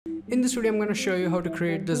In this video, I'm going to show you how to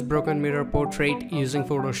create this broken mirror portrait using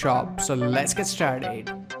Photoshop. So let's get started.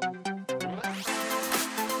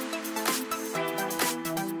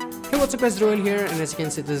 Hey, what's up guys, Rohil here, and as you can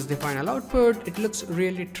see, this is the final output. It looks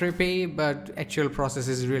really trippy, but actual process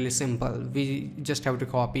is really simple. We just have to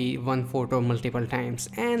copy one photo multiple times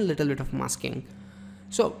and little bit of masking.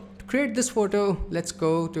 So to create this photo, let's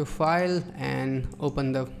go to File and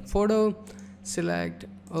open the photo, select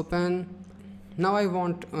Open. Now I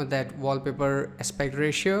want that wallpaper aspect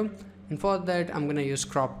ratio, and for that I'm gonna use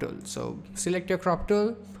crop tool. So select your crop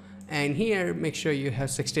tool, and here make sure you have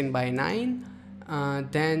 16:9.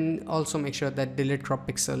 Then also make sure that delete crop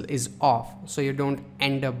pixel is off, so you don't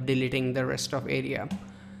end up deleting the rest of area.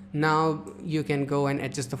 Now you can go and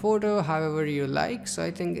adjust the photo however you like. So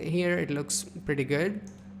I think here it looks pretty good.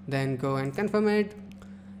 Then go and confirm it.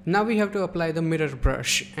 Now we have to apply the mirror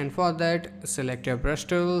brush, and for that select your brush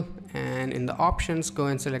tool, and in the options go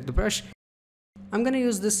and select the brush. I'm gonna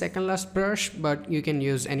use this second last brush, but you can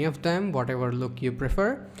use any of them, whatever look you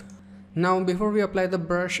prefer. Now before we apply the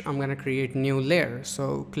brush, I'm gonna create new layer.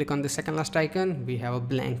 So click on the second last icon, we have a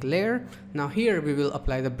blank layer. Now here we will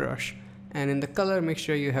apply the brush, and in the color make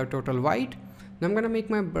sure you have total white. Now I'm gonna make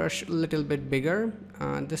my brush a little bit bigger.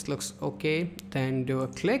 This looks okay. Then do a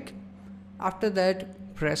click. After that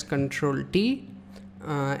press Ctrl T,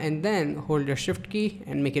 and then hold your shift key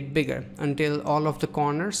and make it bigger until all of the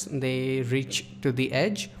corners they reach to the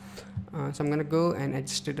edge. So I'm gonna go and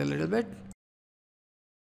adjust it a little bit.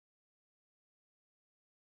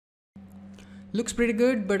 Looks pretty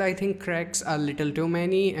good, but I think cracks are a little too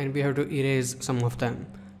many and we have to erase some of them.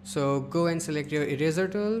 So go and select your eraser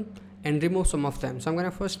tool and remove some of them. So I'm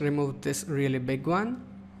gonna first remove this really big one.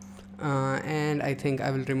 And I think I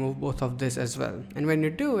will remove both of this as well. And when you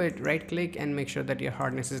do it, right click and make sure that your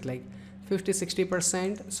hardness is like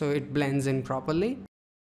 50-60% so it blends in properly.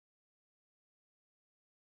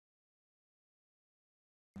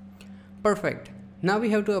 Perfect. Now we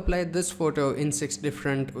have to apply this photo in 6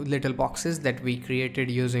 different little boxes that we created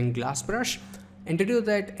using glass brush. And to do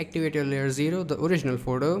that, activate your layer 0, the original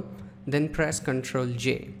photo, then press Ctrl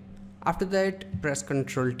J. After that, press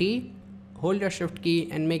Ctrl T. Hold your shift key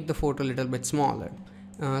and make the photo a little bit smaller.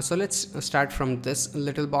 So let's start from this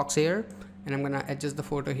little box here, and I'm gonna adjust the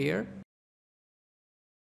photo here.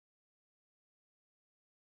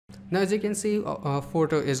 Now as you can see, a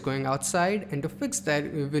photo is going outside, and to fix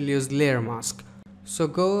that we will use layer mask. So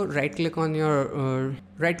go right click on your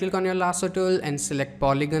lasso tool and select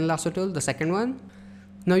polygon lasso tool, the second one.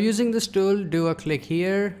 Now using this tool, do a click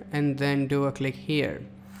here and then do a click here.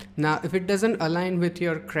 Now if it doesn't align with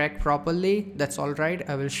your crack properly, that's alright.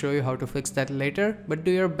 I will show you how to fix that later, but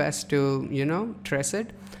do your best to, trace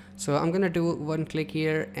it. So I'm gonna do one click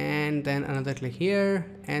here and then another click here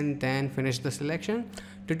and then finish the selection.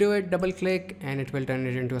 To do it, double click and it will turn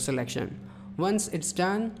it into a selection. Once it's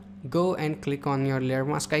done, go and click on your layer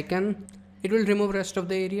mask icon. It will remove rest of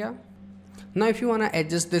the area. Now if you wanna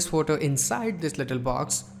adjust this photo inside this little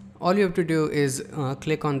box, all you have to do is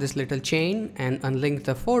click on this little chain and unlink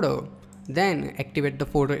the photo. Then activate the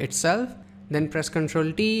photo itself. Then press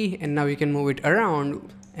Ctrl T, and now you can move it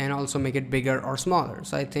around and also make it bigger or smaller.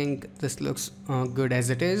 So I think this looks good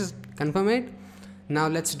as it is. Confirm it. Now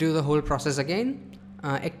let's do the whole process again.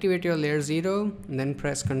 Activate your layer 0, then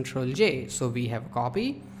press Ctrl J. So we have a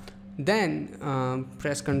copy. Then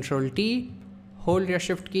press Ctrl T. Hold your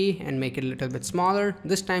shift key and make it a little bit smaller.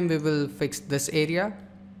 This time we will fix this area.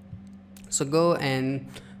 So go and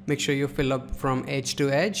make sure you fill up from edge to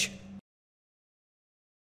edge.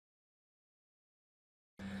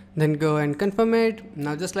 Then go and confirm it.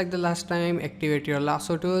 Now just like the last time, activate your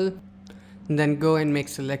lasso tool. Then go and make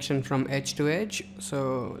selection from edge to edge.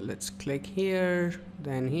 So let's click here,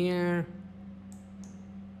 then here.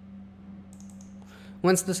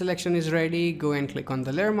 Once the selection is ready, go and click on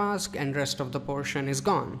the layer mask and rest of the portion is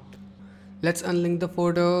gone. Let's unlink the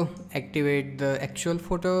photo, activate the actual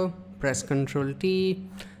photo. Press Ctrl T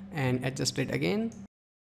and adjust it again.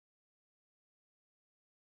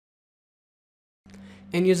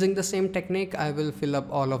 And using the same technique, I will fill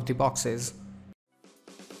up all of the boxes.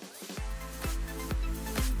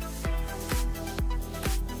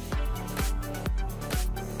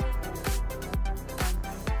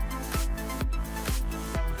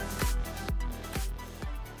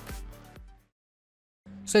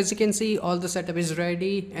 So as you can see, all the setup is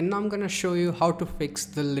ready, and now I'm gonna show you how to fix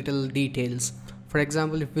the little details. For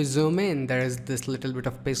example, if we zoom in, there is this little bit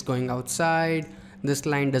of paste going outside. This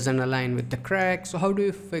line doesn't align with the crack. So how do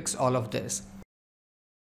you fix all of this?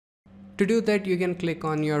 To do that, you can click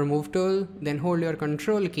on your move tool, then hold your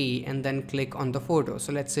control key and then click on the photo.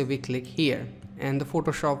 So let's say we click here and the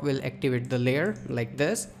Photoshop will activate the layer like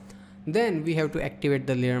this. Then we have to activate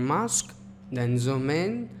the layer mask, then zoom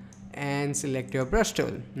in and select your brush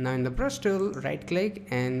tool. Now in the brush tool, right click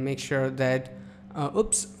and make sure that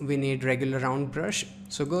we need regular round brush.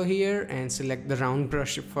 So go here and select the round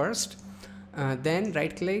brush first. Then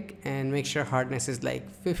right click and make sure hardness is like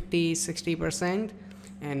 50-60%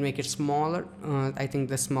 and make it smaller. I think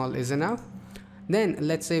the small is enough. Then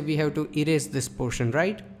let's say we have to erase this portion,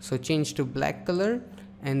 right? So change to black color,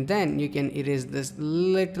 and then you can erase this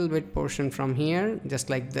little bit portion from here just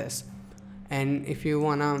like this. And if you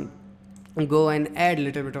wanna go and add a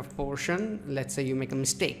little bit of portion, let's say you make a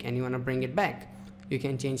mistake and you wanna bring it back, you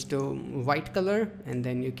can change to white color and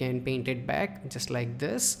then you can paint it back just like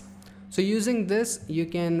this. So using this, you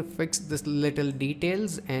can fix this little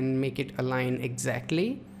details and make it align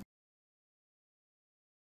exactly.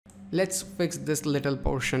 Let's fix this little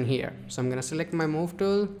portion here. So I'm gonna select my move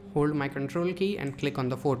tool, hold my control key and click on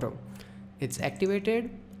the photo. It's activated,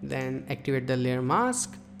 then activate the layer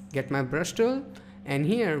mask, get my brush tool, and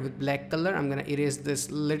here with black color, I'm gonna erase this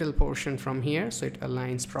little portion from here so it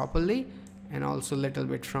aligns properly, and also a little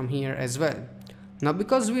bit from here as well. Now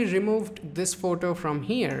because we removed this photo from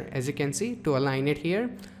here, as you can see, to align it here,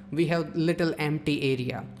 we have little empty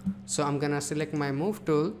area. So I'm gonna select my move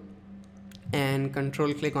tool and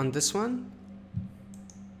control click on this one.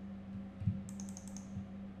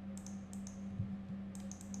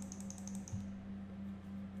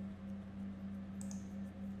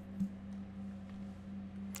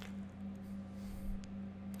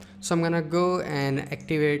 So I'm gonna go and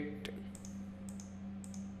activate.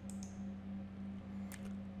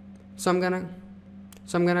 So I'm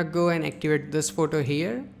gonna go and activate this photo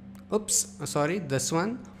here. Oops, sorry, this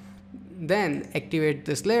one. Then activate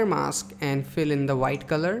this layer mask and fill in the white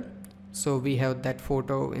color. So we have that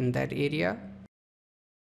photo in that area.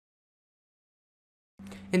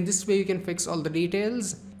 In this way you can fix all the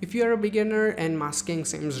details. If you are a beginner and masking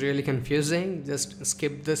seems really confusing, just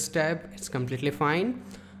skip this step, it's completely fine.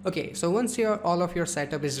 Okay, so once all of your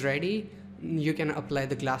setup is ready, you can apply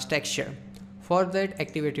the glass texture. For that,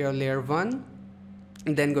 activate your layer 1,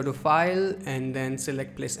 then go to file and then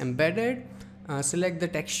select place embedded. Select the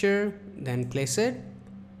texture, then place it.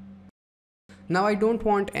 Now I don't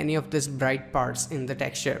want any of these bright parts in the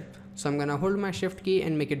texture, so I'm gonna hold my shift key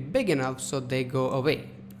and make it big enough so they go away,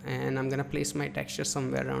 and I'm gonna place my texture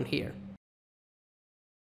somewhere around here.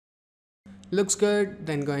 Looks good,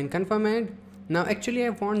 then go and confirm it. Now actually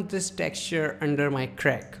I want this texture under my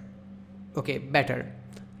crack. Okay, better.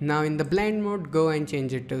 Now in the blend mode, go and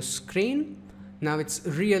change it to screen. Now it's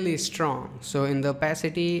really strong, so in the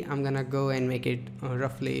opacity I'm gonna go and make it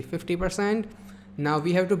roughly 50%. Now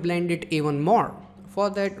we have to blend it even more. For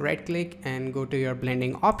that, right click and go to your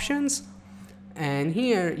blending options, and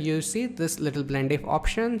here you see this little blend if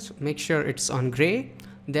options. Make sure it's on gray,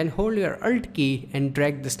 then hold your alt key and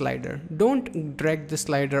drag the slider. Don't drag the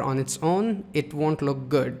slider on its own, it won't look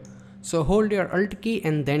good. So hold your alt key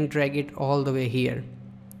and then drag it all the way here.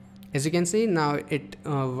 As you can see, now it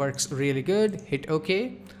works really good. Hit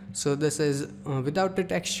OK. So this is without the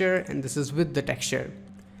texture and this is with the texture.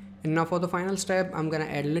 And now for the final step, I'm gonna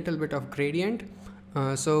add a little bit of gradient.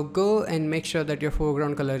 So go and make sure that your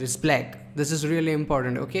foreground color is black. This is really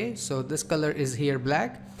important, okay? So this color is here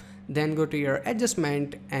black. Then go to your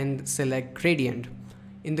adjustment and select gradient.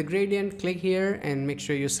 In the gradient, click here and make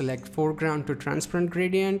sure you select foreground to transparent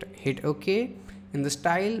gradient. Hit OK. In the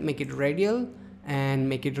style, make it radial and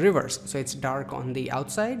make it reverse, so it's dark on the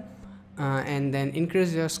outside, and then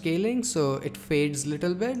increase your scaling so it fades a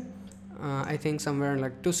little bit. I think somewhere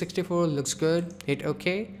like 264 looks good. Hit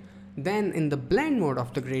OK. Then in the blend mode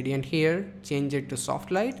of the gradient here, change it to soft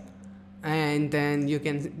light, and then you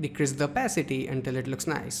can decrease the opacity until it looks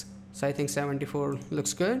nice. So I think 74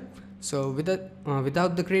 looks good. So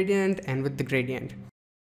without the gradient and with the gradient,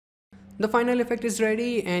 the final effect is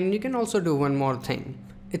ready. And you can also do one more thing.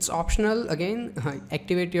 It's optional again.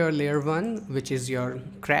 Activate your layer 1, which is your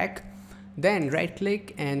crack, then right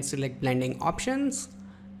click and select blending options,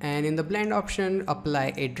 and in the blend option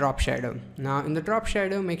apply a drop shadow. Now in the drop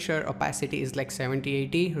shadow, make sure opacity is like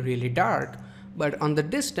 70-80, really dark, but on the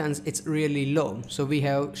distance it's really low, so we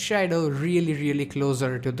have shadow really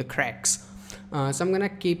closer to the cracks. So I'm gonna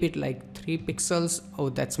keep it like 3 pixels. Oh,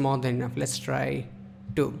 that's more than enough. Let's try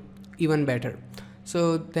 2, even better.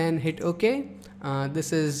 So then hit OK.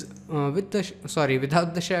 This is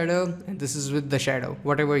without the shadow, and this is with the shadow,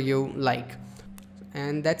 whatever you like.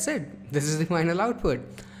 And that's it. This is the final output.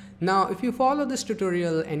 Now if you follow this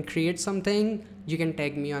tutorial and create something, you can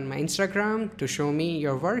tag me on my Instagram to show me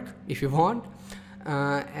your work if you want.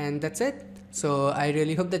 And that's it. So I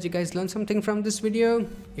really hope that you guys learned something from this video.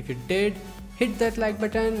 If you did, hit that like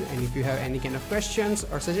button, and if you have any kind of questions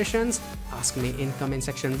or suggestions, ask me in comment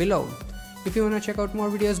section below. If you want to check out more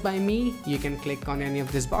videos by me, you can click on any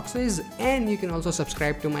of these boxes, and you can also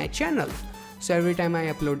subscribe to my channel. So every time I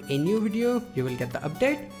upload a new video, you will get the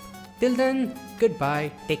update. Till then,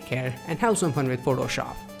 goodbye, take care, and have some fun with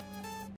Photoshop.